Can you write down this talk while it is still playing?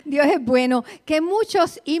Dios es bueno. Que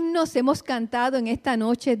muchos himnos hemos cantado en esta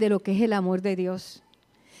noche de lo que es el amor de Dios.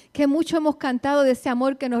 Que mucho hemos cantado de ese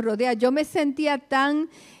amor que nos rodea. Yo me sentía tan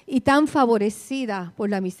favorecida por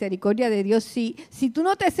la misericordia de Dios. Si tú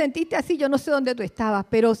no te sentiste así, yo no sé dónde tú estabas,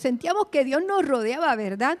 pero sentíamos que Dios nos rodeaba,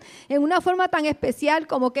 ¿verdad? En una forma tan especial,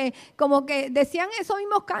 como que decían esos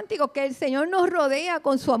mismos cánticos, que el Señor nos rodea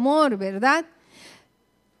con su amor, ¿verdad?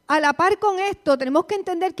 A la par con esto, tenemos que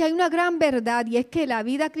entender que hay una gran verdad, y es que la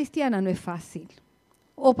vida cristiana no es fácil.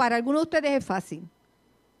 O para algunos de ustedes es fácil.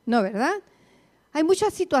 No, ¿verdad? Hay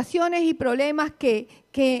muchas situaciones y problemas que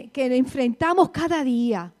enfrentamos cada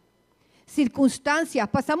día. Circunstancias,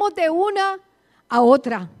 pasamos de una a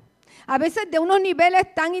otra. A veces de unos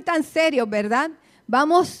niveles tan y tan serios, ¿verdad?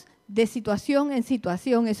 Vamos de situación en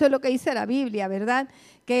situación. Eso es lo que dice la Biblia, ¿verdad?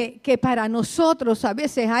 Que para nosotros a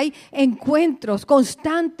veces hay encuentros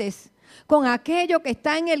constantes con aquello que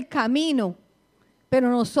está en el camino. Pero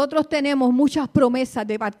nosotros tenemos muchas promesas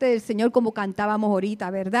de parte del Señor, como cantábamos ahorita,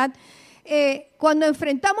 ¿verdad? Cuando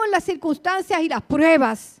enfrentamos las circunstancias y las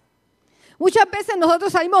pruebas, muchas veces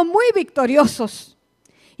nosotros salimos muy victoriosos.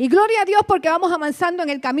 Y gloria a Dios porque vamos avanzando en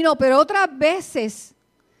el camino, pero otras veces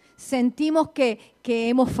sentimos que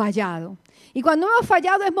hemos fallado. Y cuando hemos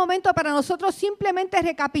fallado es momento para nosotros simplemente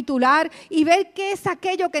recapitular y ver qué es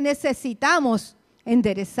aquello que necesitamos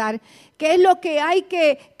enderezar, qué es lo que hay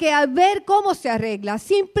que ver cómo se arregla.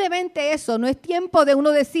 Simplemente eso, no es tiempo de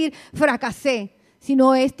uno decir fracasé,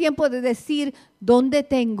 sino es tiempo de decir dónde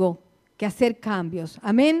tengo que hacer cambios.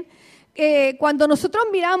 Amén. Cuando nosotros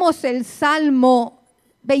miramos el Salmo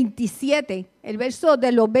 27,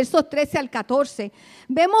 de los versos 13 al 14,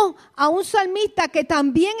 vemos a un salmista que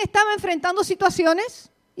también estaba enfrentando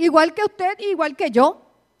situaciones, igual que usted, igual que yo.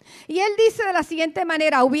 Y él dice de la siguiente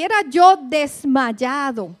manera: hubiera yo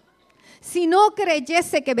desmayado si no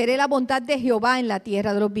creyese que veré la bondad de Jehová en la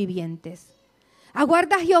tierra de los vivientes.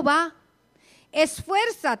 Aguarda a Jehová,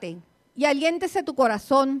 esfuérzate y aliéntese tu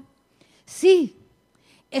corazón. Sí,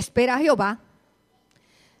 espera a Jehová.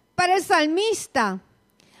 Para el salmista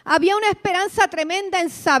había una esperanza tremenda en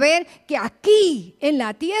saber que aquí, en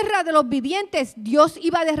la tierra de los vivientes, Dios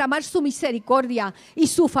iba a derramar su misericordia y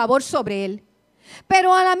su favor sobre él.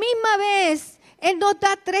 Pero a la misma vez, Él nos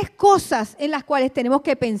da 3 cosas en las cuales tenemos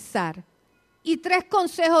que pensar y 3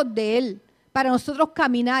 consejos de Él para nosotros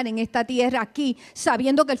caminar en esta tierra aquí,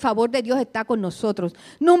 sabiendo que el favor de Dios está con nosotros.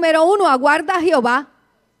 Número 1, aguarda a Jehová.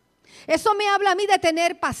 Eso me habla a mí de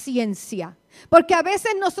tener paciencia, porque a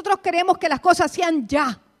veces nosotros queremos que las cosas sean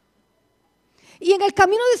ya. Y en el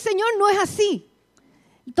camino del Señor no es así.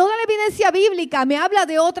 Toda la evidencia bíblica me habla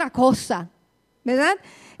de otra cosa, ¿verdad?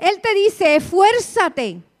 Él te dice,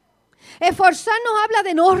 esfuérzate. Esforzarnos habla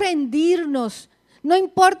de no rendirnos. No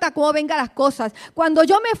importa cómo vengan las cosas. Cuando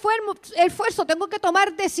yo me esfuerzo, tengo que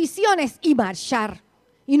tomar decisiones y marchar.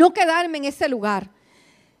 Y no quedarme en ese lugar.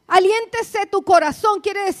 Aliéntese tu corazón,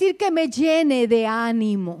 quiere decir que me llene de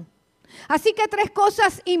ánimo. Así que 3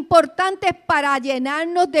 cosas importantes para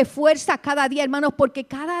llenarnos de fuerza cada día, hermanos, porque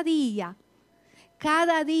cada día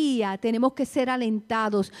tenemos que ser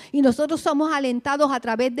alentados y nosotros somos alentados a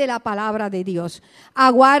través de la palabra de Dios.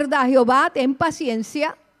 Aguarda a Jehová, ten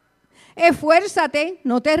paciencia, esfuérzate,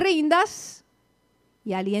 no te rindas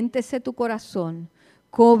y aliéntese tu corazón,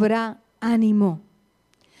 cobra ánimo.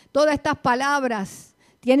 Todas estas palabras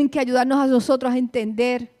tienen que ayudarnos a nosotros a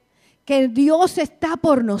entender que Dios está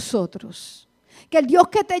por nosotros, que el Dios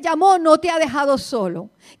que te llamó no te ha dejado solo,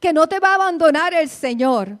 que no te va a abandonar el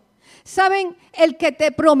Señor. ¿Saben? El que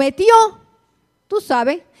te prometió, tú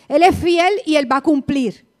sabes, Él es fiel y Él va a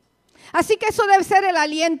cumplir. Así que eso debe ser el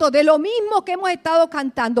aliento de lo mismo que hemos estado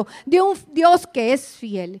cantando, de un Dios que es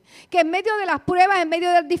fiel, que en medio de las pruebas, en medio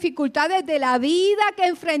de las dificultades de la vida que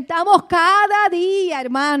enfrentamos cada día,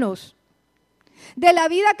 hermanos, de la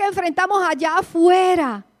vida que enfrentamos allá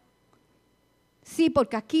afuera. Sí,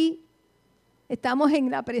 porque aquí estamos en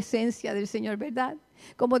la presencia del Señor, ¿verdad?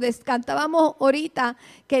 Como cantábamos ahorita,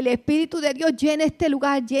 que el Espíritu de Dios llena este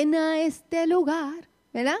lugar,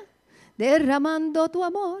 ¿verdad? Derramando tu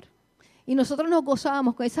amor. Y nosotros nos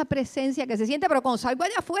gozábamos con esa presencia que se siente, pero cuando salgo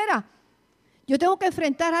allá afuera, yo tengo que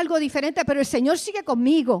enfrentar algo diferente, pero el Señor sigue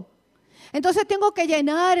conmigo. Entonces tengo que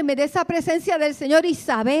llenarme de esa presencia del Señor y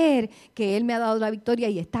saber que Él me ha dado la victoria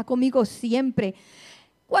y está conmigo siempre.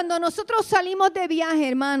 Cuando nosotros salimos de viaje,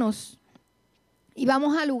 hermanos, y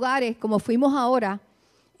vamos a lugares como fuimos ahora,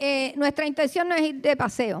 nuestra intención no es ir de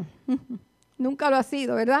paseo. Nunca lo ha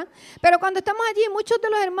sido, ¿verdad? Pero cuando estamos allí, muchos de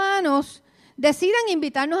los hermanos deciden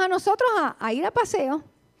invitarnos a nosotros a ir a paseo.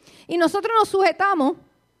 Y nosotros nos sujetamos,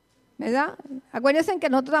 ¿verdad? Acuérdense que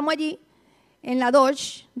nosotros estamos allí en la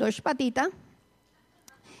Dodge Patita.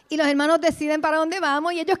 y los hermanos deciden para dónde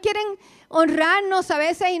vamos y ellos quieren honrarnos a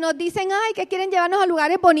veces y nos dicen, ay, que quieren llevarnos a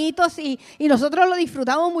lugares bonitos y nosotros lo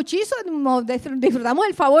disfrutamos muchísimo, disfrutamos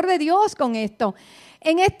el favor de Dios con esto.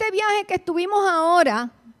 En este viaje que estuvimos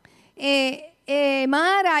ahora,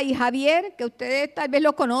 Mara y Javier, que ustedes tal vez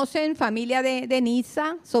lo conocen, familia de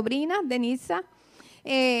Nisa, sobrinas de Nisa,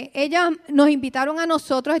 ellas nos invitaron a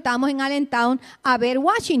nosotros, estábamos en Allentown, a ver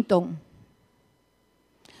Washington.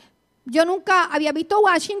 Yo nunca había visto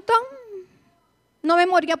Washington, no me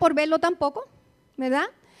moría por verlo tampoco, ¿verdad?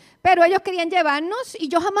 Pero ellos querían llevarnos y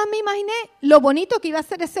yo jamás me imaginé lo bonito que iba a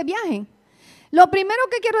ser ese viaje. Lo primero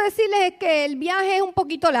que quiero decirles es que el viaje es un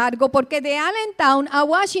poquito largo porque de Allentown a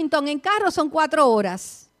Washington en carro son 4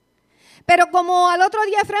 horas. Pero como al otro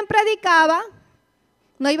día Efraín predicaba,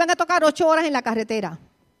 nos iban a tocar 8 horas en la carretera.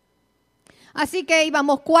 Así que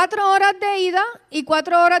íbamos 4 horas de ida y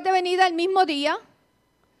 4 horas de venida el mismo día.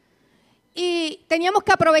 Y teníamos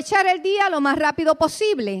que aprovechar el día lo más rápido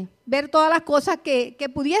posible, ver todas las cosas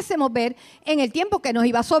que pudiésemos ver en el tiempo que nos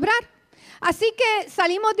iba a sobrar. Así que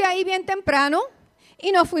salimos de ahí bien temprano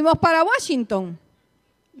y nos fuimos para Washington,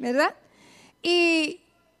 ¿verdad? Y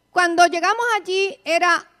cuando llegamos allí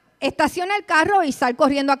era estacionar el carro y salir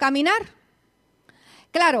corriendo a caminar.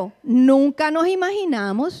 Claro, nunca nos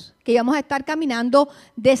imaginamos que íbamos a estar caminando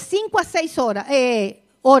de 5 a 6 horas,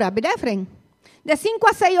 ¿verdad, Efraín? De 5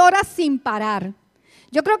 a 6 horas sin parar.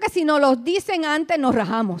 Yo creo que si nos lo dicen antes nos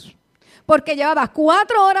rajamos. Porque llevabas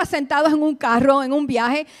 4 horas sentados en un carro, en un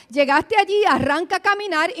viaje, llegaste allí, arranca a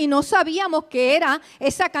caminar y no sabíamos qué era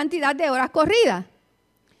esa cantidad de horas corridas.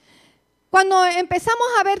 Cuando empezamos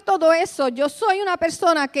a ver todo eso, yo soy una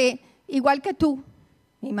persona que, igual que tú,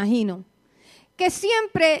 me imagino, que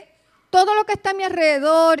siempre todo lo que está a mi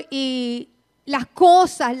alrededor y las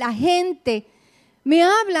cosas, la gente, me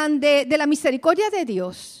hablan de la misericordia de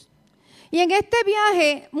Dios. Y en este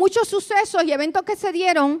viaje, muchos sucesos y eventos que se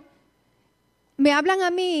dieron, me hablan a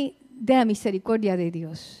mí de la misericordia de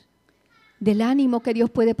Dios, del ánimo que Dios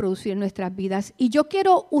puede producir en nuestras vidas. Y yo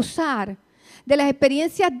quiero usar de las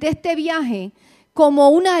experiencias de este viaje como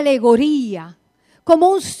una alegoría, como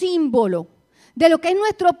un símbolo de lo que es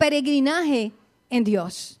nuestro peregrinaje en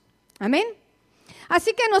Dios. Amén.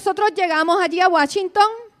 Así que nosotros llegamos allí a Washington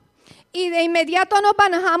y de inmediato nos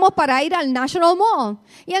manejamos para ir al National Mall.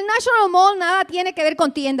 Y el National Mall nada tiene que ver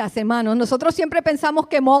con tiendas, hermanos. Nosotros siempre pensamos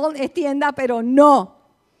que mall es tienda, pero no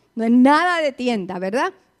es nada de tienda,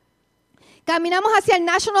 ¿verdad? Caminamos hacia el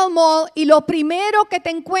National Mall y lo primero que te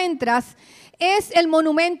encuentras es el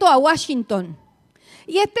monumento a Washington.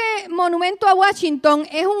 Y este monumento a Washington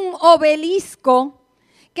es un obelisco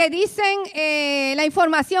que dicen la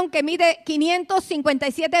información que mide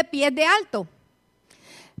 557 pies de alto.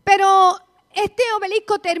 Pero este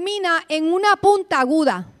obelisco termina en una punta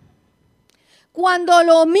aguda. Cuando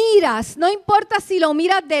lo miras, no importa si lo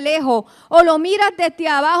miras de lejos o lo miras desde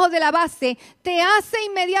abajo de la base, te hace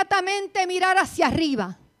inmediatamente mirar hacia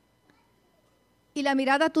arriba. Y la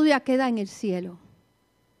mirada tuya queda en el cielo.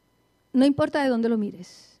 No importa de dónde lo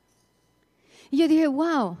mires. Y yo dije,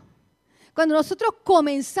 wow, cuando nosotros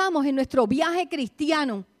comenzamos en nuestro viaje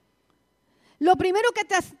cristiano, lo primero que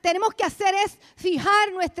tenemos que hacer es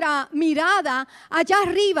fijar nuestra mirada allá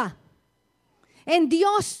arriba, en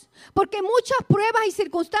Dios, porque muchas pruebas y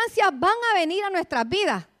circunstancias van a venir a nuestras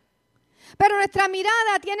vidas, pero nuestra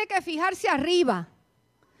mirada tiene que fijarse arriba.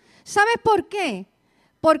 ¿Sabes por qué?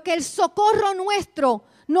 Porque el socorro nuestro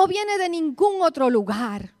no viene de ningún otro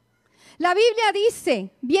lugar. La Biblia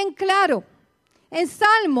dice bien claro en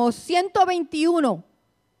Salmos 121,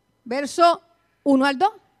 verso 1 al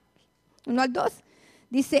 2. 1 al 2,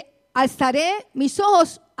 dice, alzaré mis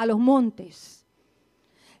ojos a los montes.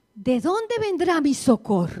 ¿De dónde vendrá mi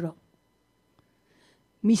socorro?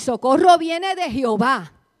 Mi socorro viene de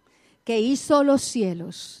Jehová, que hizo los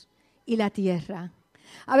cielos y la tierra.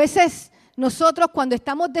 A veces nosotros cuando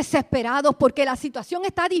estamos desesperados porque la situación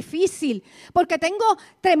está difícil, porque tengo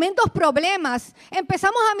tremendos problemas,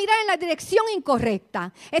 empezamos a mirar en la dirección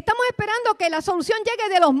incorrecta. Estamos esperando que la solución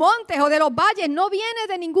llegue de los montes o de los valles. No viene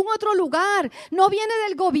de ningún otro lugar, no viene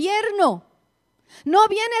del gobierno, no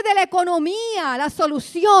viene de la economía, la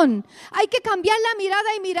solución. Hay que cambiar la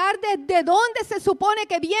mirada y mirar desde dónde se supone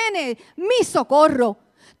que viene mi socorro.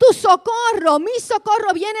 Tu socorro, mi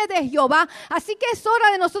socorro viene de Jehová. Así que es hora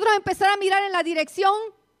de nosotros empezar a mirar en la dirección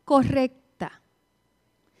correcta.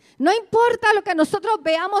 No importa lo que nosotros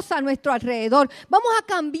veamos a nuestro alrededor. Vamos a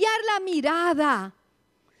cambiar la mirada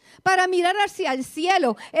para mirar hacia el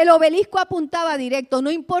cielo. El obelisco apuntaba directo. No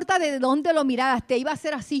importa de dónde lo miraras, te iba a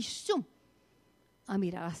hacer así, ¡shum!, a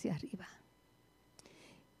mirar hacia arriba.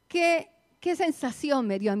 ¿Qué sensación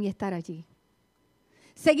me dio a mí estar allí?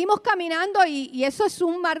 seguimos caminando y eso es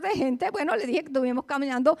un mar de gente. Bueno, le dije que estuvimos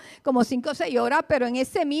caminando como 5 o 6 horas, pero en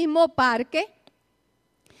ese mismo parque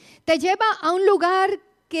te lleva a un lugar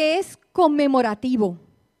que es conmemorativo.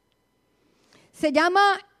 Se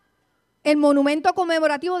llama el Monumento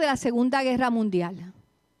Conmemorativo de la Segunda Guerra Mundial.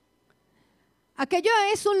 Aquello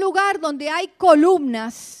es un lugar donde hay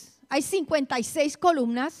columnas, hay 56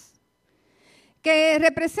 columnas que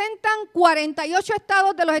representan 48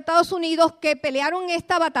 estados de los Estados Unidos que pelearon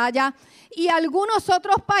esta batalla y algunos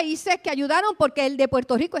otros países que ayudaron porque el de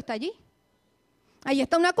Puerto Rico está allí. Ahí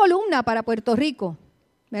está una columna para Puerto Rico,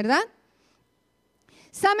 ¿verdad?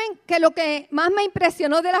 ¿Saben que lo que más me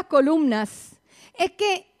impresionó de las columnas es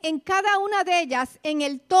que en cada una de ellas, en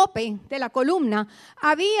el tope de la columna,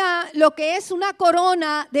 había lo que es una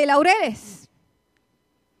corona de laureles?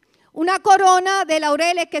 Una corona de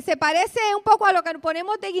laureles que se parece un poco a lo que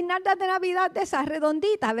ponemos de guirnaldas de Navidad, de esas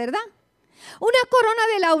redonditas, ¿verdad? Una corona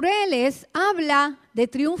de laureles habla de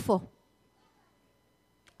triunfo.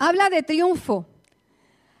 Habla de triunfo.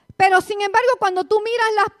 Pero sin embargo, cuando tú miras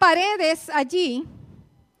las paredes allí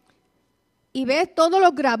y ves todos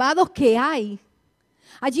los grabados que hay,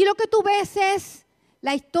 allí lo que tú ves es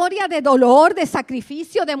la historia de dolor, de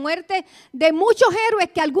sacrificio, de muerte, de muchos héroes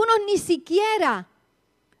que algunos ni siquiera,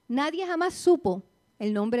 nadie jamás supo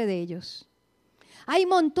el nombre de ellos. Hay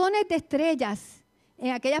montones de estrellas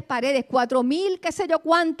en aquellas paredes, 4,000, qué sé yo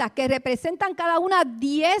cuántas, que representan cada una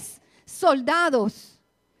 10 soldados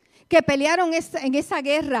que pelearon en esa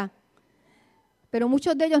guerra. Pero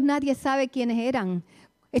muchos de ellos nadie sabe quiénes eran.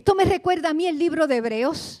 Esto me recuerda a mí el libro de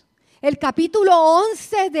Hebreos. El capítulo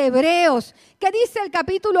 11 de Hebreos. ¿Qué dice el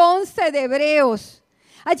capítulo 11 de Hebreos?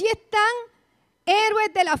 Allí están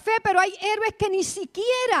héroes de la fe, pero hay héroes que ni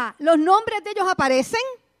siquiera los nombres de ellos aparecen.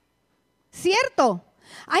 ¿Cierto?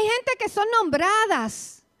 Hay gente que son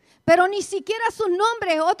nombradas, pero ni siquiera sus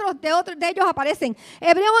nombres otros de ellos aparecen.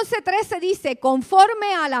 Hebreos 11:13 dice,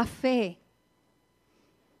 conforme a la fe,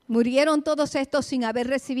 murieron todos estos sin haber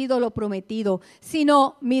recibido lo prometido,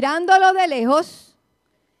 sino mirándolo de lejos,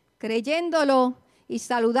 creyéndolo y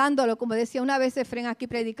saludándolo, como decía una vez Efrén aquí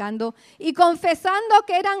predicando, y confesando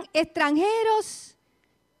que eran extranjeros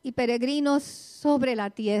y peregrinos sobre la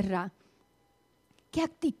tierra. ¿Qué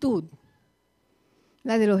actitud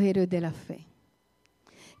la de los héroes de la fe?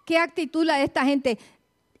 ¿Qué actitud la de esta gente?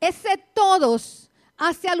 Ese todos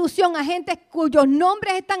hace alusión a gente cuyos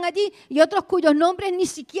nombres están allí y otros cuyos nombres ni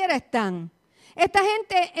siquiera están. Esta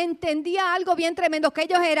gente entendía algo bien tremendo, que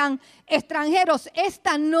ellos eran extranjeros.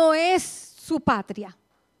 Esta no es su patria.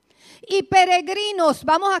 Y peregrinos,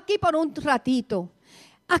 vamos aquí por un ratito.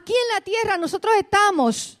 Aquí en la tierra nosotros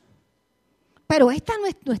estamos, pero esta no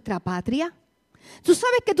es nuestra patria. Tú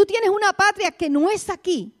sabes que tú tienes una patria que no es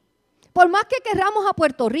aquí. Por más que querramos a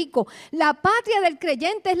Puerto Rico, la patria del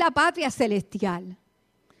creyente es la patria celestial.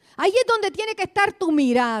 Ahí es donde tiene que estar tu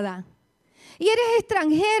mirada. Y eres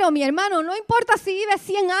extranjero, mi hermano, no importa si vives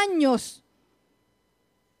 100 años.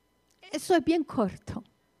 Eso es bien corto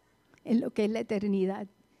en lo que es la eternidad.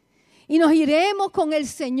 Y nos iremos con el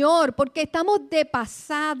Señor porque estamos de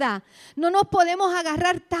pasada. No nos podemos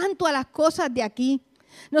agarrar tanto a las cosas de aquí.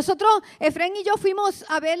 Nosotros, Efrén y yo fuimos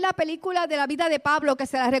a ver la película de la vida de Pablo, que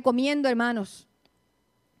se la recomiendo, hermanos.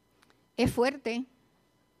 Es fuerte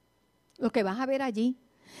lo que vas a ver allí.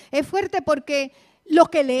 Es fuerte porque lo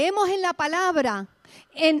que leemos en la palabra,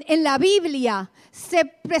 en la Biblia, se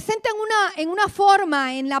presenta en una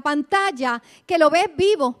forma en la pantalla que lo ves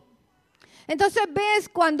vivo. Entonces ves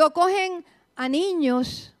cuando cogen a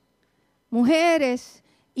niños, mujeres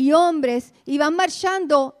y hombres y van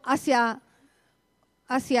marchando hacia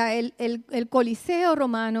el Coliseo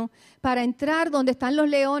romano para entrar donde están los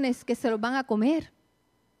leones que se los van a comer.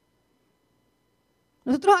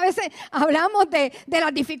 Nosotros a veces hablamos de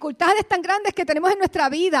las dificultades tan grandes que tenemos en nuestra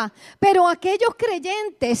vida, pero aquellos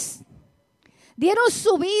creyentes dieron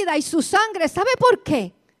su vida y su sangre, ¿sabe por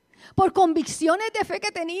qué? Por convicciones de fe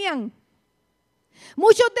que tenían.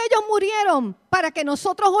 Muchos de ellos murieron para que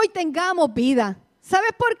nosotros hoy tengamos vida.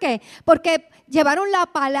 ¿Sabes por qué? Porque llevaron la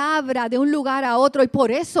palabra de un lugar a otro y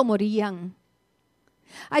por eso morían.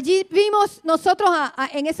 Allí vimos nosotros,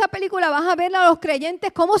 en esa película vas a ver a los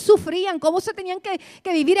creyentes cómo sufrían, cómo se tenían que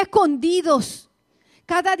vivir escondidos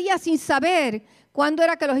cada día sin saber cuándo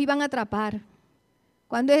era que los iban a atrapar,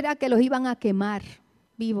 cuándo era que los iban a quemar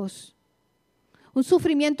vivos. Un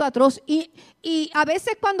sufrimiento atroz. Y a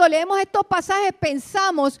veces cuando leemos estos pasajes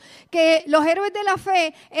pensamos que los héroes de la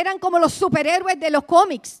fe eran como los superhéroes de los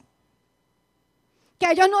cómics, que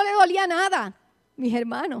a ellos no les dolía nada, mis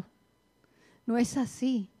hermanos. No es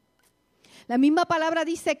así. La misma palabra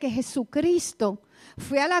dice que Jesucristo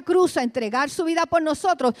fue a la cruz a entregar su vida por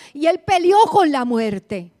nosotros y Él peleó con la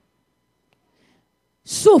muerte.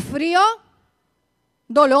 Sufrió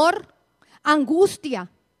dolor, angustia.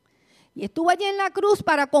 Y estuvo allí en la cruz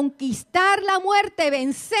para conquistar la muerte,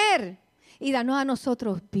 vencer y darnos a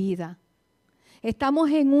nosotros vida. Estamos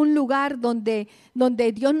en un lugar donde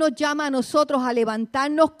Dios nos llama a nosotros a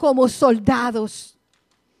levantarnos como soldados.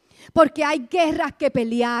 Porque hay guerras que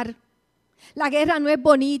pelear. La guerra no es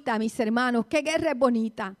bonita, mis hermanos. ¿Qué guerra es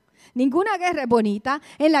bonita? Ninguna guerra es bonita.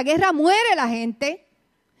 En la guerra muere la gente.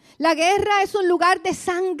 La guerra es un lugar de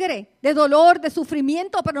sangre, de dolor, de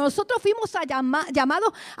sufrimiento, pero nosotros fuimos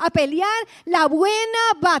llamados a pelear la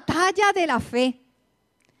buena batalla de la fe.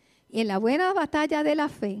 Y en la buena batalla de la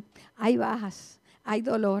fe hay bajas, hay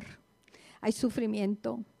dolor, hay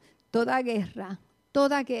sufrimiento. Toda guerra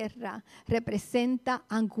representa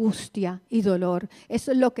angustia y dolor.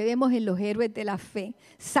 Eso es lo que vemos en los héroes de la fe,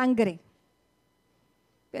 sangre.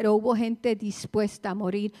 Pero hubo gente dispuesta a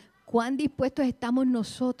morir. ¿Cuán dispuestos estamos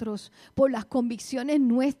nosotros por las convicciones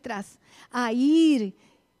nuestras a ir,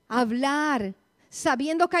 a hablar,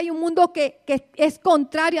 sabiendo que hay un mundo que es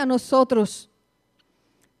contrario a nosotros?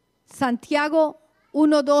 Santiago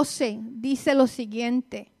 1:12 dice lo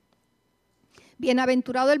siguiente: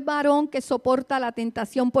 bienaventurado el varón que soporta la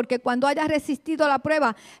tentación, porque cuando haya resistido la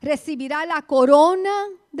prueba, recibirá la corona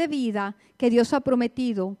de vida que Dios ha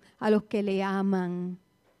prometido a los que le aman.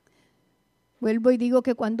 Vuelvo y digo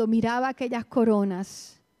que cuando miraba aquellas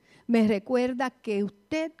coronas, me recuerda que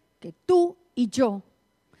usted, que tú y yo,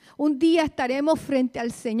 un día estaremos frente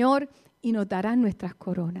al Señor y nos darán nuestras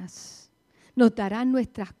coronas. Nos darán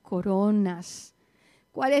nuestras coronas.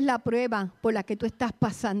 ¿Cuál es la prueba por la que tú estás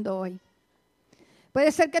pasando hoy?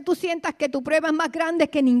 Puede ser que tú sientas que tu prueba es más grande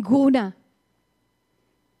que ninguna.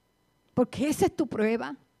 Porque esa es tu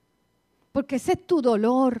prueba. Porque ese es tu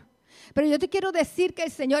dolor. Pero yo te quiero decir que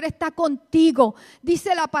el Señor está contigo.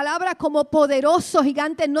 Dice la palabra como poderoso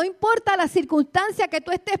gigante. No importa la circunstancia que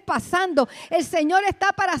tú estés pasando, el Señor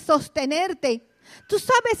está para sostenerte. ¿Tú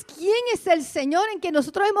sabes quién es el Señor en que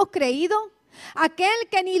nosotros hemos creído? Aquel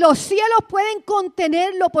que ni los cielos pueden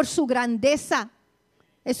contenerlo por su grandeza.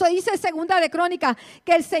 Eso dice en 2 de Crónicas,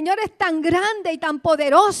 que el Señor es tan grande y tan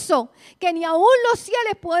poderoso que ni aún los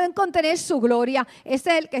cielos pueden contener su gloria.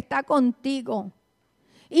 Ese es el que está contigo.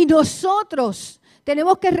 Y nosotros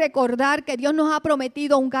tenemos que recordar que Dios nos ha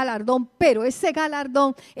prometido un galardón, pero ese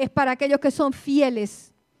galardón es para aquellos que son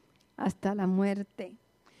fieles hasta la muerte.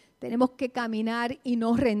 Tenemos que caminar y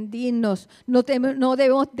no rendirnos, no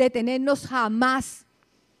debemos detenernos jamás,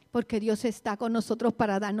 porque Dios está con nosotros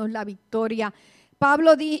para darnos la victoria.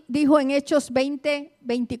 Pablo dijo en Hechos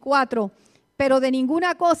 20:24, pero de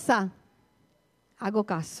ninguna cosa hago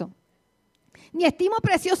caso. Ni estimo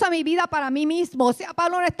preciosa mi vida para mí mismo. O sea,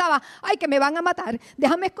 Pablo no estaba, ay, que me van a matar,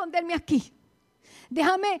 déjame esconderme aquí.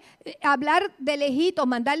 Déjame hablar de lejito,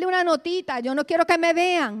 mandarle una notita, yo no quiero que me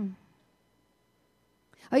vean.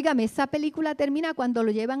 Óigame, esa película termina cuando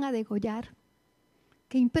lo llevan a degollar.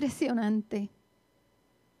 Qué impresionante.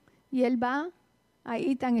 Y él va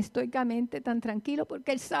ahí tan estoicamente, tan tranquilo,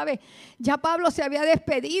 porque él sabe, ya Pablo se había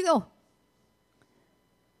despedido.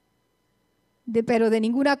 Pero de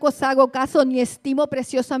ninguna cosa hago caso, ni estimo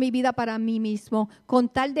preciosa mi vida para mí mismo, con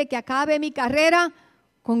tal de que acabe mi carrera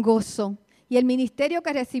con gozo. Y el ministerio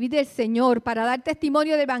que recibí del Señor para dar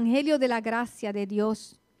testimonio del evangelio de la gracia de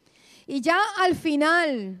Dios. Y ya al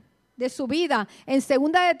final de su vida, en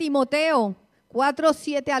 2 de Timoteo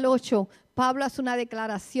 4:7-8, Pablo hace una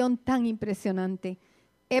declaración tan impresionante.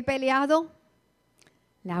 He peleado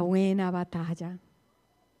la buena batalla.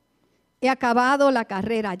 He acabado la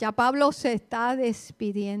carrera. Ya Pablo se está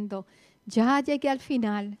despidiendo. Ya llegué al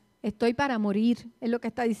final. Estoy para morir, es lo que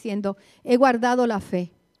está diciendo. He guardado la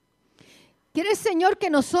fe. Quiere el Señor que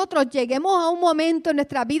nosotros lleguemos a un momento en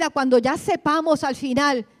nuestra vida cuando ya sepamos al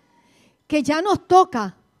final que ya nos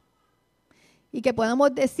toca y que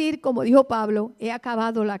podamos decir, como dijo Pablo, he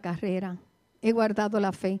acabado la carrera, he guardado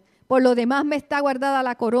la fe. Por lo demás me está guardada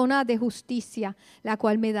la corona de justicia, la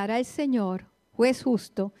cual me dará el Señor, juez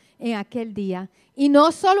justo, en aquel día. Y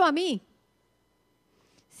no solo a mí,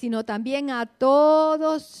 sino también a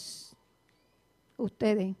todos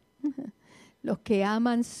ustedes, los que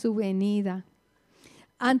aman su venida.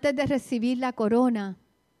 Antes de recibir la corona,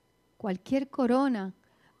 cualquier corona,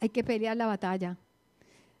 hay que pelear la batalla.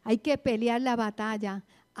 Hay que pelear la batalla.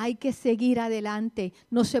 Hay que seguir adelante.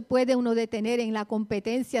 No se puede uno detener en la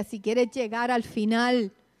competencia si quieres llegar al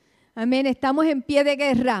final. Amén. Estamos en pie de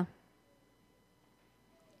guerra.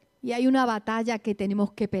 Y hay una batalla que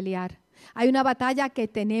tenemos que pelear. Hay una batalla que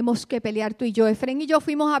tenemos que pelear tú y yo. Efraín y yo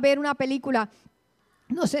fuimos a ver una película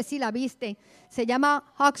No sé si la viste. Se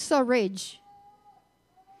llama Hacksaw Ridge.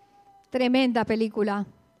 Tremenda película.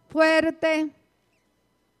 Fuerte.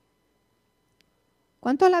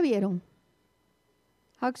 ¿Cuántos la vieron?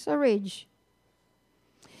 Hacksaw Ridge.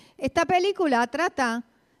 Esta película trata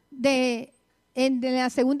de la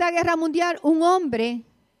Segunda Guerra Mundial, un hombre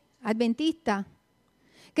adventista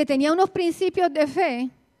que tenía unos principios de fe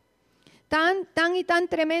tan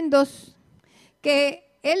tremendos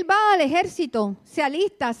que él va al ejército, se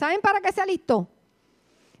alista. ¿Saben para qué se alistó?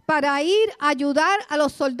 Para ir a ayudar a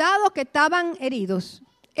los soldados que estaban heridos.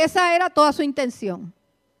 Esa era toda su intención.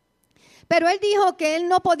 Pero él dijo que él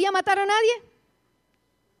no podía matar a nadie.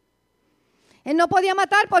 Él no podía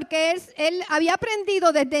matar porque él había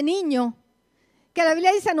aprendido desde niño que la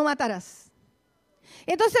Biblia dice no matarás.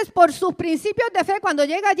 Entonces, por sus principios de fe, cuando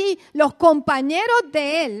llega allí, los compañeros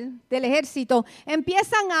de él, del ejército,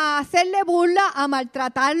 empiezan a hacerle burla, a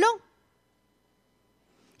maltratarlo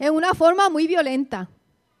en una forma muy violenta.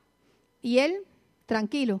 Y él,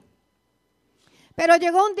 tranquilo. Pero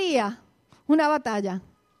llegó un día, una batalla,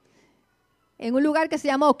 en un lugar que se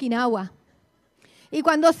llama Okinawa. Y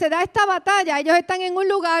cuando se da esta batalla, ellos están en un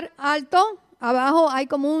lugar alto, abajo hay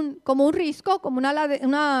como un risco, como un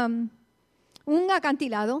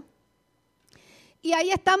acantilado. Y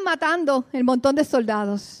ahí están matando el montón de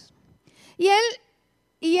soldados. Y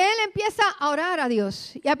él empieza a orar a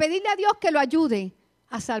Dios y a pedirle a Dios que lo ayude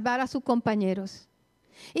a salvar a sus compañeros.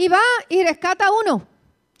 Y va y rescata a uno.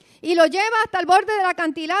 Y lo lleva hasta el borde del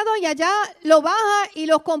acantilado y allá lo baja y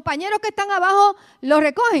los compañeros que están abajo lo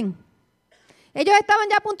recogen. Ellos estaban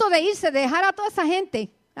ya a punto de irse, de dejar a toda esa gente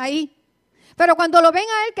ahí. Pero cuando lo ven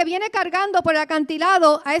a él que viene cargando por el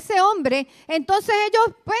acantilado a ese hombre, entonces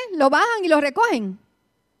ellos pues lo bajan y lo recogen.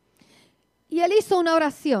 Y él hizo una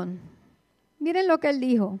oración. Miren lo que él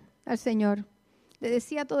dijo al Señor. Le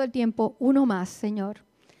decía todo el tiempo, uno más, Señor.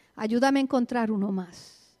 Ayúdame a encontrar uno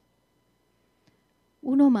más.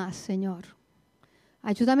 Uno más, Señor.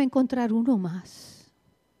 Ayúdame a encontrar uno más.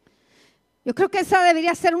 Yo creo que esa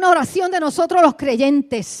debería ser una oración de nosotros los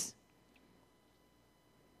creyentes.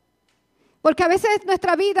 Porque a veces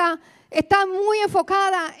nuestra vida está muy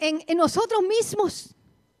enfocada en nosotros mismos.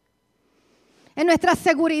 En nuestra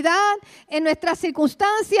seguridad, en nuestras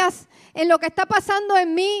circunstancias, en lo que está pasando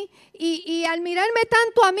en mí. Y al mirarme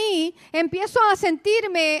tanto a mí, empiezo a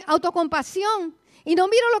sentirme autocompasión. Y no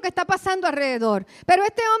miro lo que está pasando alrededor. Pero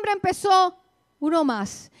este hombre empezó uno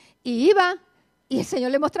más. Y iba, y el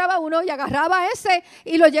Señor le mostraba uno y agarraba a ese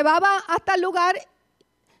y lo llevaba hasta el lugar.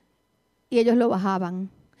 Y ellos lo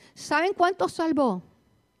bajaban. ¿Saben cuántos salvó?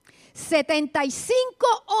 75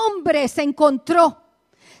 hombres se encontró.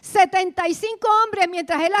 75 hombres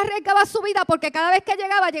mientras él arriesgaba su vida, porque cada vez que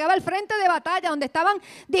llegaba al frente de batalla donde estaban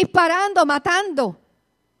disparando, matando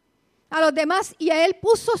a los demás. Y a él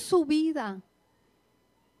puso su vida.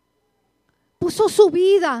 Puso su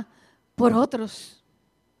vida por otros.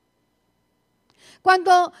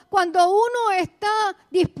 Cuando uno está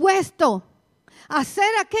dispuesto a hacer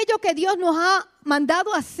aquello que Dios nos ha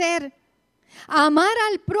mandado a hacer, a amar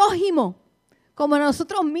al prójimo como a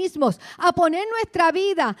nosotros mismos, a poner nuestra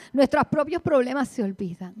vida, nuestros propios problemas se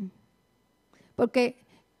olvidan. Porque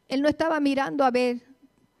él no estaba mirando a ver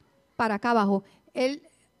para acá abajo, él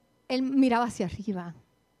miraba hacia arriba.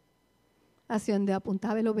 Hacia donde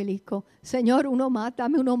apuntaba el obelisco. Señor, uno más,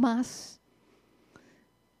 dame uno más.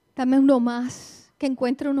 Dame uno más, que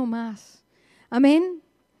encuentre uno más. Amén.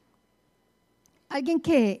 Alguien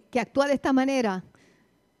que actúa de esta manera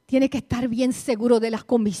tiene que estar bien seguro de las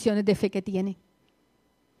convicciones de fe que tiene.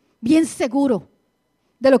 Bien seguro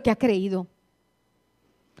de lo que ha creído.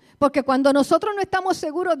 Porque cuando nosotros no estamos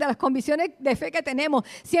seguros de las convicciones de fe que tenemos,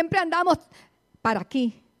 siempre andamos para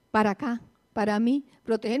aquí, para acá. Para mí,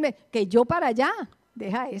 protegerme, que yo para allá.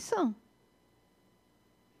 Deja eso.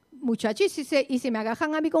 Muchachos, y si me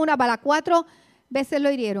agajan a mí con una bala, 4 veces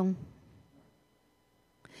lo hirieron.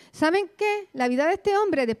 ¿Saben qué? La vida de este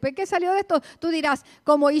hombre, después que salió de esto, tú dirás,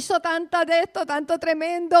 como hizo tantas de esto, tanto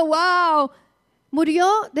tremendo, wow.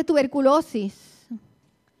 Murió de tuberculosis.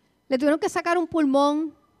 Le tuvieron que sacar un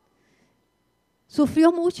pulmón.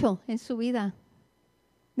 Sufrió mucho en su vida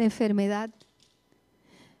de enfermedad.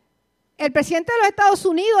 El presidente de los Estados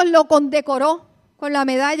Unidos lo condecoró con la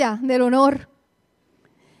medalla del honor.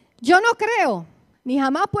 Yo no creo, ni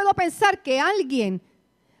jamás puedo pensar que alguien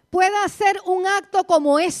pueda hacer un acto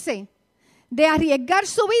como ese, de arriesgar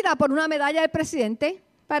su vida por una medalla del presidente.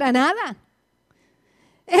 Para nada.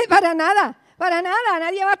 Para nada,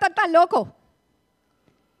 nadie va a estar tan loco.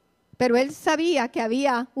 Pero él sabía que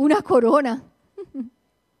había una corona.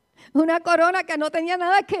 Una corona que no tenía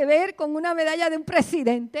nada que ver con una medalla de un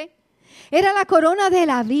presidente. Era la corona de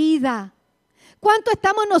la vida. ¿Cuánto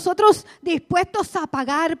estamos nosotros dispuestos a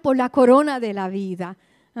pagar por la corona de la vida?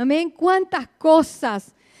 Amén. ¿Cuántas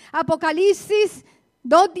cosas? Apocalipsis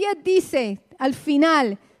 2:10 dice al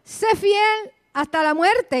final, sé fiel hasta la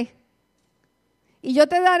muerte y yo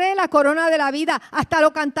te daré la corona de la vida. Hasta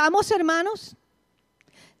lo cantamos, hermanos.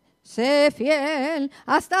 Sé fiel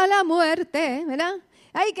hasta la muerte, ¿verdad?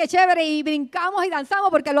 Ay, qué chévere, y brincamos y danzamos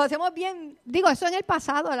porque lo hacemos bien. Digo, eso en el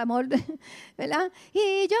pasado, el amor, ¿verdad?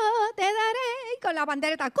 Y yo te daré con la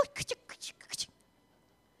bandereta.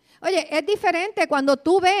 Oye, es diferente cuando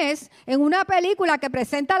tú ves en una película que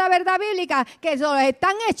presenta la verdad bíblica que se los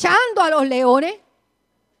están echando a los leones,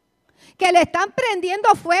 que le están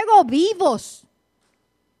prendiendo fuego vivos.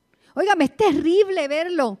 Óigame, es terrible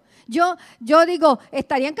verlo. Yo digo,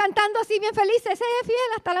 ¿estarían cantando así bien felices? Sé fiel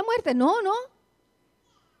hasta la muerte. No.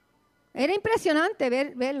 Era impresionante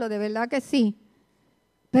verlo, de verdad que sí.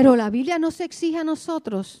 Pero la Biblia nos exige a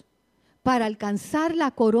nosotros, para alcanzar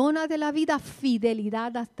la corona de la vida,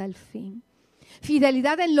 fidelidad hasta el fin.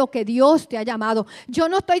 Fidelidad en lo que Dios te ha llamado. Yo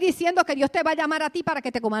no estoy diciendo que Dios te va a llamar a ti para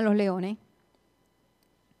que te coman los leones.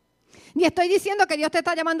 Ni estoy diciendo que Dios te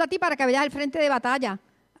está llamando a ti para que vayas al frente de batalla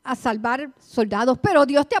a salvar soldados. Pero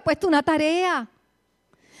Dios te ha puesto una tarea.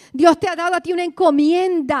 Dios te ha dado a ti una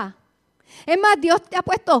encomienda. Es más, Dios te ha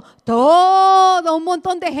puesto todo un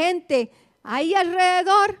montón de gente ahí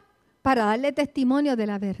alrededor para darle testimonio de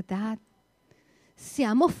la verdad.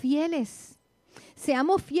 Seamos fieles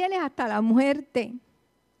hasta la muerte.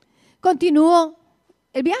 Continúo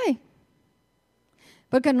el viaje,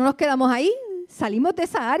 porque no nos quedamos ahí, salimos de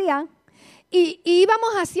esa área y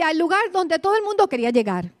íbamos hacia el lugar donde todo el mundo quería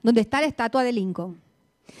llegar, donde está la estatua de Lincoln.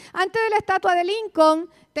 Antes de la estatua de Lincoln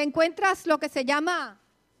te encuentras lo que se llama,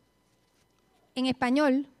 en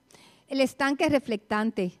español, el estanque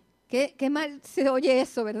reflectante. Qué mal se oye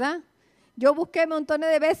eso, ¿verdad? Yo busqué montones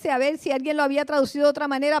de veces a ver si alguien lo había traducido de otra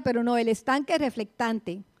manera, pero no, el estanque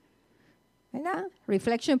reflectante, ¿verdad?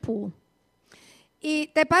 Reflection pool. Y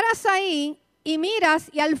te paras ahí y miras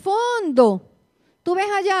y al fondo tú ves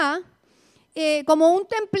allá como un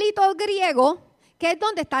templito griego que es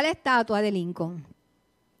donde está la estatua de Lincoln.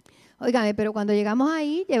 Óigame, pero cuando llegamos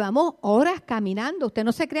ahí, llevamos horas caminando. Usted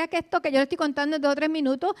no se crea que esto que yo le estoy contando en 2 o 3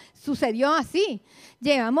 minutos sucedió así.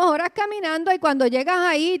 Llevamos horas caminando y cuando llegas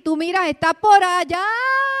ahí, tú miras, está por allá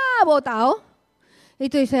botado. Y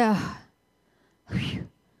tú dices,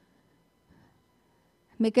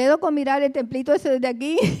 me quedo con mirar el templito ese desde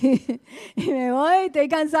aquí y me voy, estoy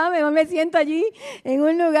cansada, me siento allí en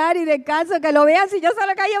un lugar y descanso, que lo vean. Si yo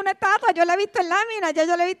solo caía una estatua, yo la he visto en láminas,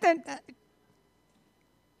 yo la he visto en...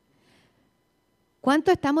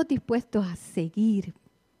 ¿Cuánto estamos dispuestos a seguir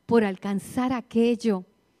por alcanzar aquello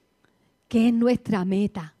que es nuestra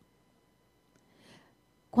meta?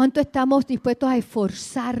 ¿Cuánto estamos dispuestos a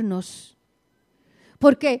esforzarnos?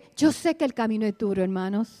 Porque yo sé que el camino es duro,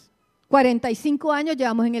 hermanos. 45 años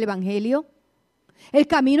llevamos en el Evangelio. El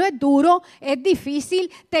camino es duro, es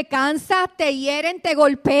difícil, te cansas, te hieren, te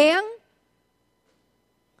golpean.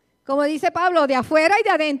 Como dice Pablo, de afuera y de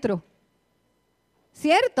adentro.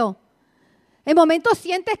 ¿Cierto? En momentos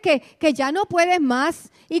sientes que ya no puedes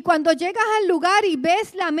más. Y cuando llegas al lugar y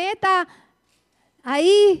ves la meta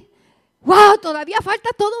ahí, ¡wow! Todavía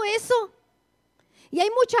falta todo eso. Y hay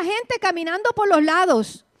mucha gente caminando por los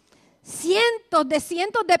lados. Cientos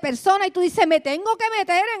de personas. Y tú dices, me tengo que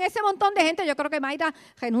meter en ese montón de gente. Yo creo que Mayra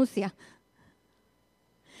renuncia.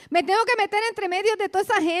 Me tengo que meter entre medio de toda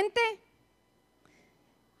esa gente.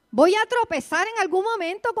 Voy a tropezar en algún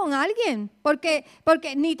momento con alguien, porque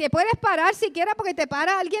ni te puedes parar siquiera, porque te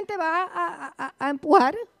para, alguien te va a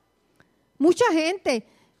empujar. Mucha gente.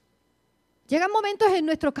 Llegan momentos en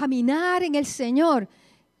nuestro caminar en el Señor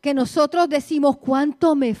que nosotros decimos,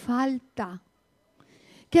 ¿cuánto me falta?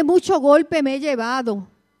 Que mucho golpe me he llevado.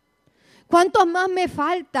 ¿Cuántos más me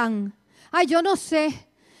faltan? Ay, yo no sé.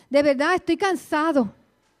 De verdad estoy cansado.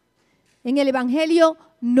 En el Evangelio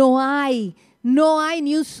no hay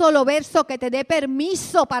ni un solo verso que te dé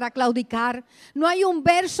permiso para claudicar. No hay un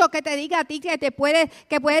verso que te diga a ti que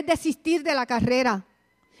puedes desistir de la carrera,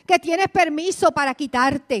 que tienes permiso para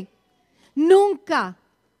quitarte. Nunca.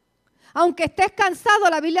 Aunque estés cansado,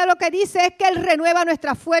 la Biblia lo que dice es que Él renueva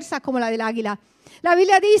nuestras fuerzas como la del águila. La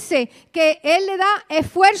Biblia dice que Él le da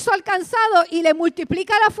esfuerzo al cansado y le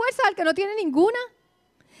multiplica la fuerza al que no tiene ninguna.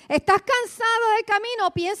 Estás cansado del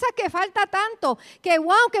camino, piensas que falta tanto, que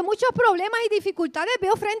que muchos problemas y dificultades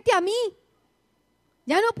veo frente a mí.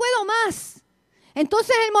 Ya no puedo más.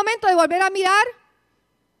 Entonces es el momento de volver a mirar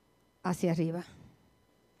hacia arriba.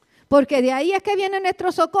 Porque de ahí es que viene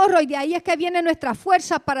nuestro socorro y de ahí es que vienen nuestras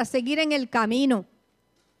fuerzas para seguir en el camino.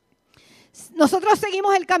 nosotros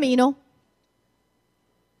seguimos el camino.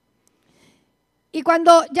 Y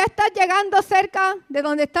cuando ya estás llegando cerca de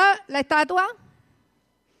donde está la estatua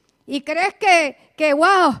y crees que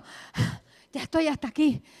wow, ya estoy hasta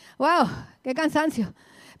aquí, wow, qué cansancio,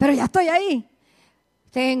 pero ya estoy ahí,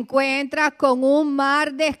 te encuentras con un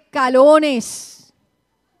mar de escalones.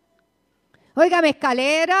 Óigame,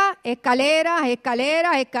 escalera, escalera,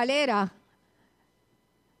 escalera, escalera.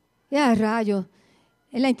 Ya rayos.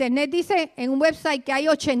 En la internet dice, en un website, que hay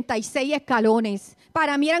 86 escalones.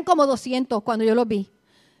 Para mí eran como 200 cuando yo los vi.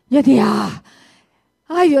 Yo dije,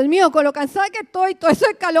 ay Dios mío, con lo cansada que estoy, todos esos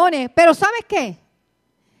escalones. Pero ¿sabes qué?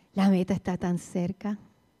 La meta está tan cerca.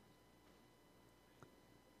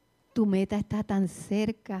 Tu meta está tan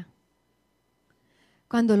cerca.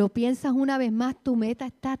 Cuando lo piensas una vez más, tu meta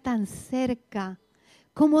está tan cerca.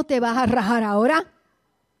 ¿Cómo te vas a rajar ahora?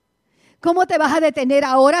 ¿Cómo te vas a detener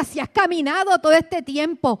ahora si has caminado todo este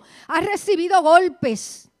tiempo? Has recibido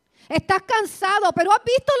golpes. Estás cansado, pero has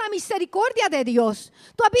visto la misericordia de Dios.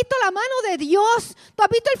 Tú has visto la mano de Dios. Tú has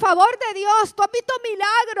visto el favor de Dios. Tú has visto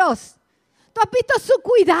milagros. Tú has visto su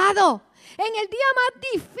cuidado. En el día más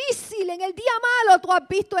difícil, en el día malo, tú has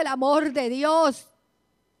visto el amor de Dios.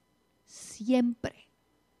 Siempre.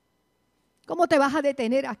 ¿Cómo te vas a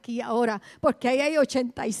detener aquí ahora? Porque ahí hay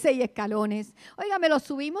 86 escalones. Oiga, ¿me los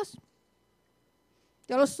subimos?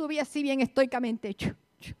 Yo los subí así bien estoicamente.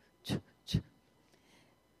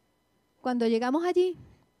 Cuando llegamos allí,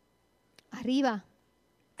 arriba,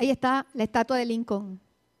 ahí está la estatua de Lincoln.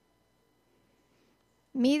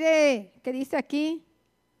 Mide, ¿qué dice aquí?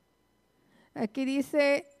 Aquí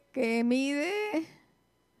dice que mide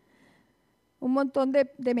un montón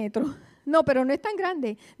de metros. No, pero no es tan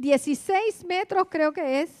grande. 16 metros creo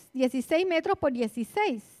que es. 16 metros por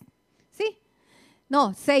 16. ¿Sí?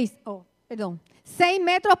 No, 6. Oh, perdón. 6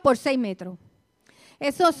 metros por 6 metros.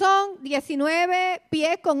 Esos son 19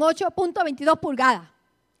 pies con 8.22 pulgadas.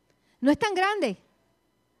 No es tan grande.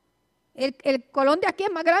 El Colón de aquí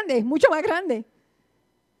es más grande, es mucho más grande.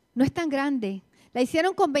 No es tan grande. La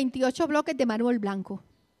hicieron con 28 bloques de mármol blanco.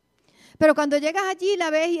 Pero cuando llegas allí la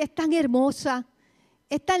ves y es tan hermosa,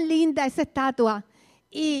 es tan linda esa estatua.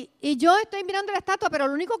 Y yo estoy mirando la estatua, pero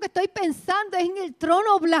lo único que estoy pensando es en el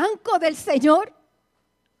trono blanco del Señor.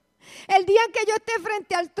 El día que yo esté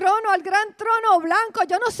frente al trono, al gran trono blanco,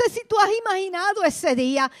 yo no sé si tú has imaginado ese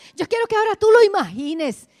día. Yo quiero que ahora tú lo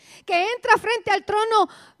imagines. Que entra frente al trono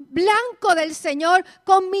blanco del Señor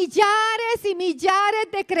con millares y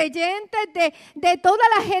millares de creyentes de todas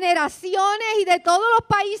las generaciones y de todos los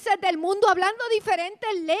países del mundo hablando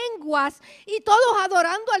diferentes lenguas y todos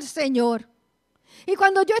adorando al Señor. Y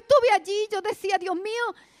cuando yo estuve allí, yo decía, Dios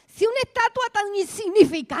mío, si una estatua tan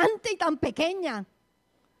insignificante y tan pequeña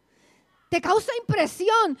te causa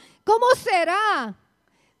impresión, ¿cómo será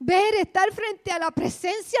ver estar frente a la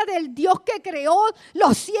presencia del Dios que creó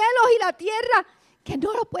los cielos y la tierra, que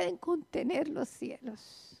no lo pueden contener los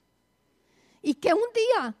cielos? Y que un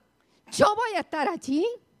día yo voy a estar allí,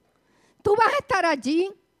 tú vas a estar allí.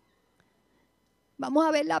 Vamos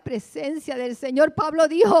a ver la presencia del Señor. Pablo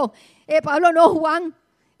dijo, Pablo no, Juan,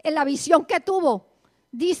 en la visión que tuvo,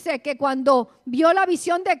 dice que cuando vio la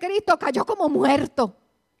visión de Cristo cayó como muerto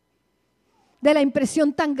de la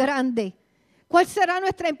impresión tan grande. ¿Cuál será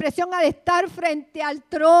nuestra impresión al estar frente al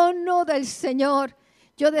trono del Señor?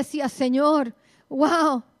 Yo decía, Señor,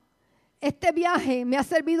 wow, este viaje me ha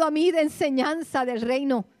servido a mí de enseñanza del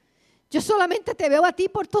reino. Yo solamente te veo a ti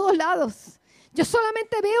por todos lados. Yo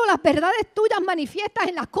solamente veo las verdades tuyas manifiestas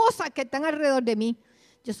en las cosas que están alrededor de mí.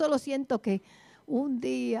 Yo solo siento que un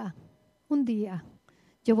día,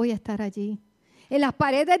 yo voy a estar allí. En las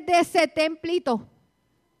paredes de ese templito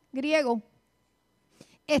griego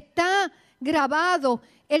está grabado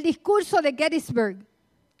el discurso de Gettysburg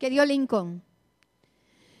que dio Lincoln.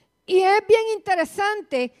 Y es bien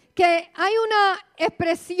interesante que hay una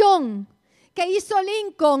expresión que hizo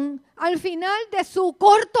Lincoln al final de su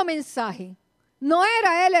corto mensaje. No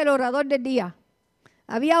era él el orador del día.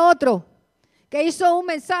 Había otro que hizo un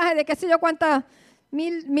mensaje de qué sé yo cuántas,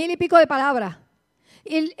 mil y pico de palabras.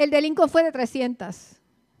 Y el de Lincoln fue de 300.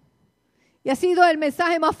 Y ha sido el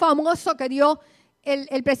mensaje más famoso que dio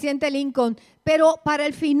el presidente Lincoln. Pero para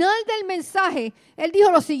el final del mensaje, él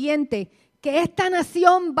dijo lo siguiente: que esta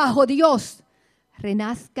nación bajo Dios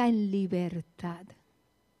renazca en libertad.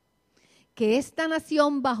 Que esta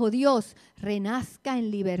nación bajo Dios renazca en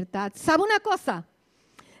libertad. ¿Sabe una cosa?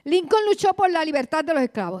 Lincoln luchó por la libertad de los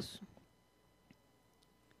esclavos.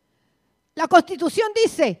 La Constitución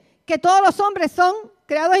dice que todos los hombres son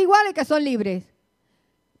creados iguales y que son libres.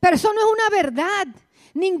 Pero eso no es una verdad.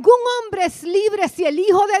 Ningún hombre es libre si el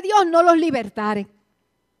Hijo de Dios no los libertare.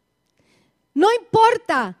 No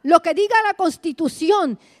importa lo que diga la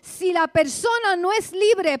Constitución, si la persona no es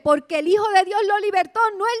libre porque el Hijo de Dios lo libertó,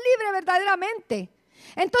 no es libre verdaderamente.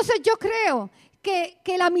 Entonces yo creo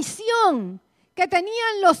que la misión que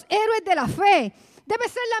tenían los héroes de la fe debe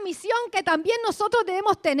ser la misión que también nosotros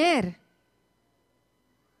debemos tener.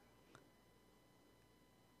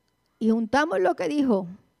 Y juntamos lo que dijo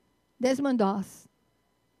Desmond Doss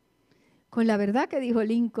con la verdad que dijo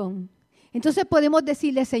Lincoln. Entonces podemos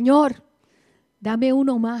decirle, Señor, dame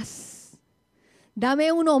uno más.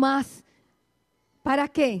 Dame uno más. ¿Para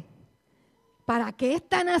qué? Para que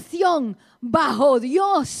esta nación, bajo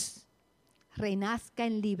Dios, renazca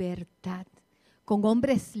en libertad, con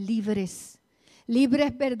hombres libres,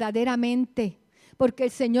 libres verdaderamente, porque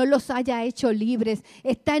el Señor los haya hecho libres.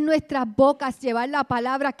 Está en nuestras bocas llevar la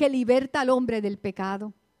palabra que liberta al hombre del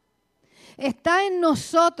pecado. Está en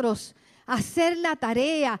nosotros hacer la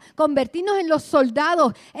tarea, convertirnos en los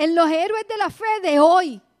soldados, en los héroes de la fe de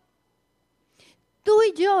hoy. Tú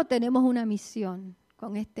y yo tenemos una misión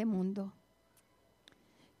con este mundo.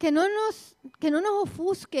 Que no nos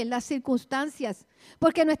ofusquen las circunstancias,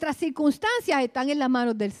 porque nuestras circunstancias están en las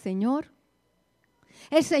manos del Señor.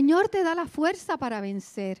 El Señor te da la fuerza para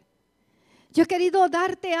vencer. Yo he querido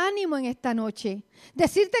darte ánimo en esta noche,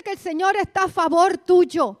 decirte que el Señor está a favor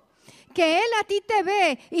tuyo, que Él a ti te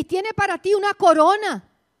ve y tiene para ti una corona,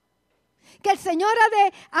 que el Señor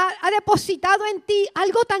ha depositado en ti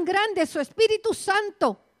algo tan grande, su Espíritu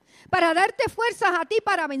Santo, para darte fuerzas a ti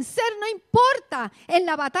para vencer, no importa en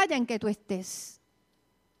la batalla en que tú estés.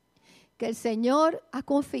 Que el Señor ha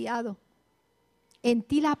confiado en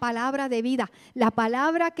ti la palabra de vida, la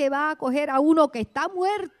palabra que va a acoger a uno que está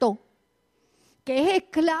muerto, que es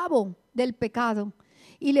esclavo del pecado,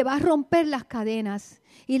 y le va a romper las cadenas,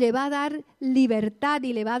 y le va a dar libertad,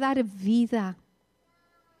 y le va a dar vida.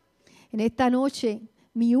 En esta noche,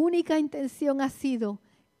 mi única intención ha sido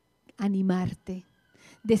animarte,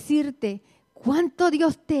 decirte cuánto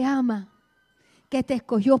Dios te ama, que te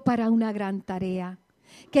escogió para una gran tarea.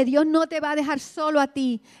 Que Dios no te va a dejar solo a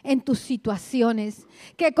ti en tus situaciones.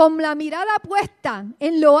 Que con la mirada puesta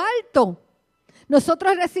en lo alto,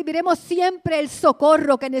 nosotros recibiremos siempre el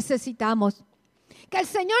socorro que necesitamos. Que el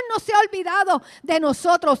Señor no se ha olvidado de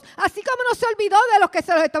nosotros, así como no se olvidó de los que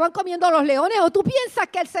se los estaban comiendo los leones. ¿O tú piensas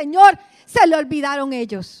que el Señor se le olvidaron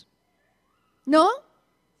ellos? ¿No?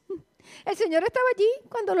 El Señor estaba allí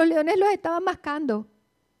cuando los leones los estaban mascando.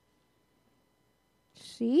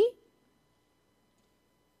 ¿Sí?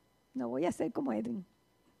 No voy a ser como Edwin.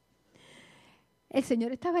 El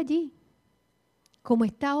Señor estaba allí, como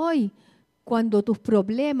está hoy, cuando tus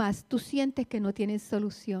problemas tú sientes que no tienen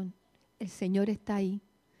solución. El Señor está ahí.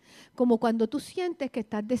 Como cuando tú sientes que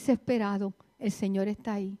estás desesperado, el Señor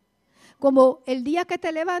está ahí. Como el día que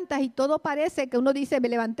te levantas y todo parece que uno dice, me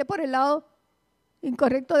levanté por el lado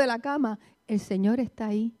incorrecto de la cama, el Señor está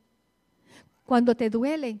ahí. Cuando te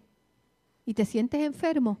duele y te sientes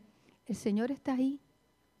enfermo, el Señor está ahí.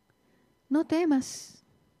 No temas,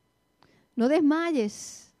 no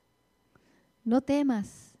desmayes, no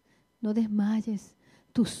temas, no desmayes.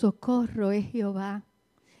 Tu socorro es Jehová.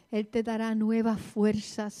 Él te dará nuevas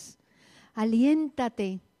fuerzas.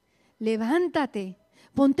 Aliéntate, levántate,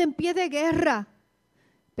 ponte en pie de guerra.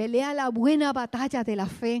 Pelea la buena batalla de la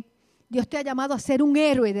fe. Dios te ha llamado a ser un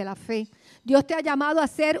héroe de la fe. Dios te ha llamado a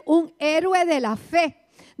ser un héroe de la fe.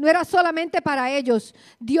 No era solamente para ellos.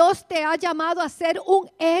 Dios te ha llamado a ser un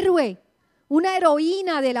héroe, una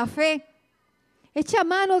heroína de la fe. Echa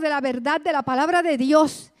mano de la verdad de la palabra de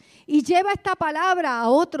Dios y lleva esta palabra a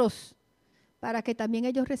otros para que también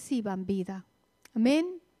ellos reciban vida.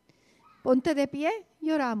 Amén. Ponte de pie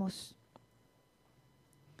y oramos.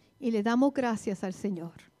 Y le damos gracias al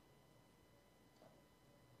Señor.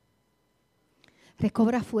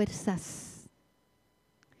 Recobra fuerzas.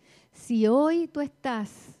 Si hoy tú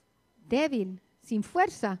estás débil, sin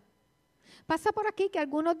fuerza, pasa por aquí que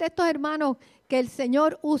algunos de estos hermanos que el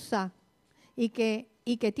Señor usa y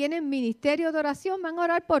que tienen ministerio de oración van a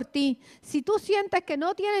orar por ti. Si tú sientes que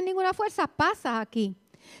no tienes ninguna fuerza, pasa aquí.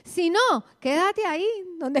 Si no, quédate ahí,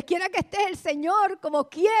 donde quiera que estés, el Señor, como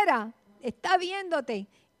quiera, está viéndote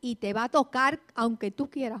y te va a tocar, aunque tú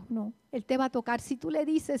quieras o no. Él te va a tocar. Si tú le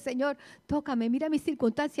dices, Señor, tócame, mira mis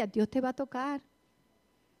circunstancias, Dios te va a tocar.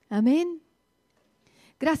 Amén.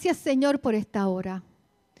 Gracias, Señor, por esta hora.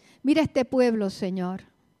 Mira este pueblo, Señor.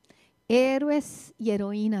 Héroes y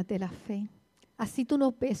heroínas de la fe. Así tú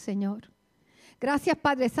nos ves, Señor. Gracias,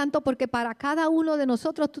 Padre Santo, porque para cada uno de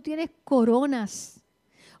nosotros tú tienes coronas.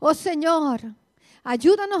 Oh, Señor,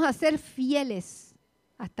 ayúdanos a ser fieles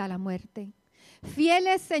hasta la muerte.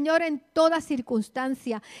 Fieles, Señor, en toda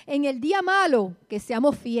circunstancia. En el día malo, que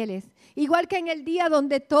seamos fieles. Igual que en el día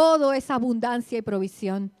donde todo es abundancia y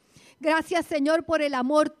provisión. Gracias, Señor, por el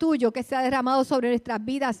amor tuyo que se ha derramado sobre nuestras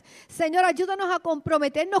vidas. Señor, ayúdanos a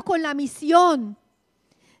comprometernos con la misión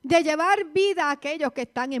de llevar vida a aquellos que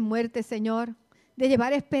están en muerte, Señor. De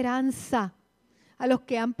llevar esperanza a los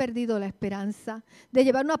que han perdido la esperanza. De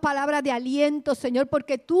llevar una palabra de aliento, Señor,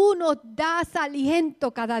 porque tú nos das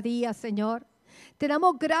aliento cada día, Señor. Te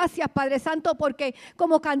damos gracias, Padre Santo, porque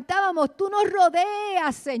como cantábamos, tú nos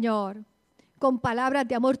rodeas, Señor, con palabras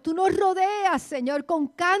de amor. Tú nos rodeas, Señor, con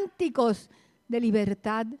cánticos de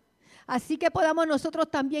libertad. Así que podamos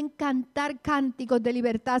nosotros también cantar cánticos de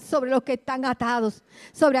libertad sobre los que están atados,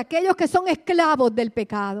 sobre aquellos que son esclavos del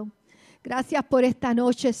pecado. Gracias por esta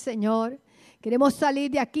noche, Señor. Queremos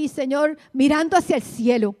salir de aquí, Señor, mirando hacia el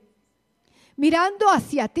cielo, mirando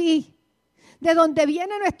hacia ti, de donde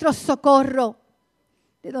viene nuestro socorro,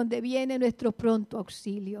 de donde viene nuestro pronto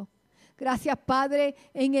auxilio. Gracias, Padre,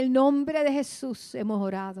 en el nombre de Jesús hemos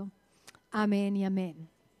orado. Amén y amén.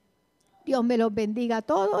 Dios me los bendiga a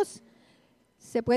todos. Se puede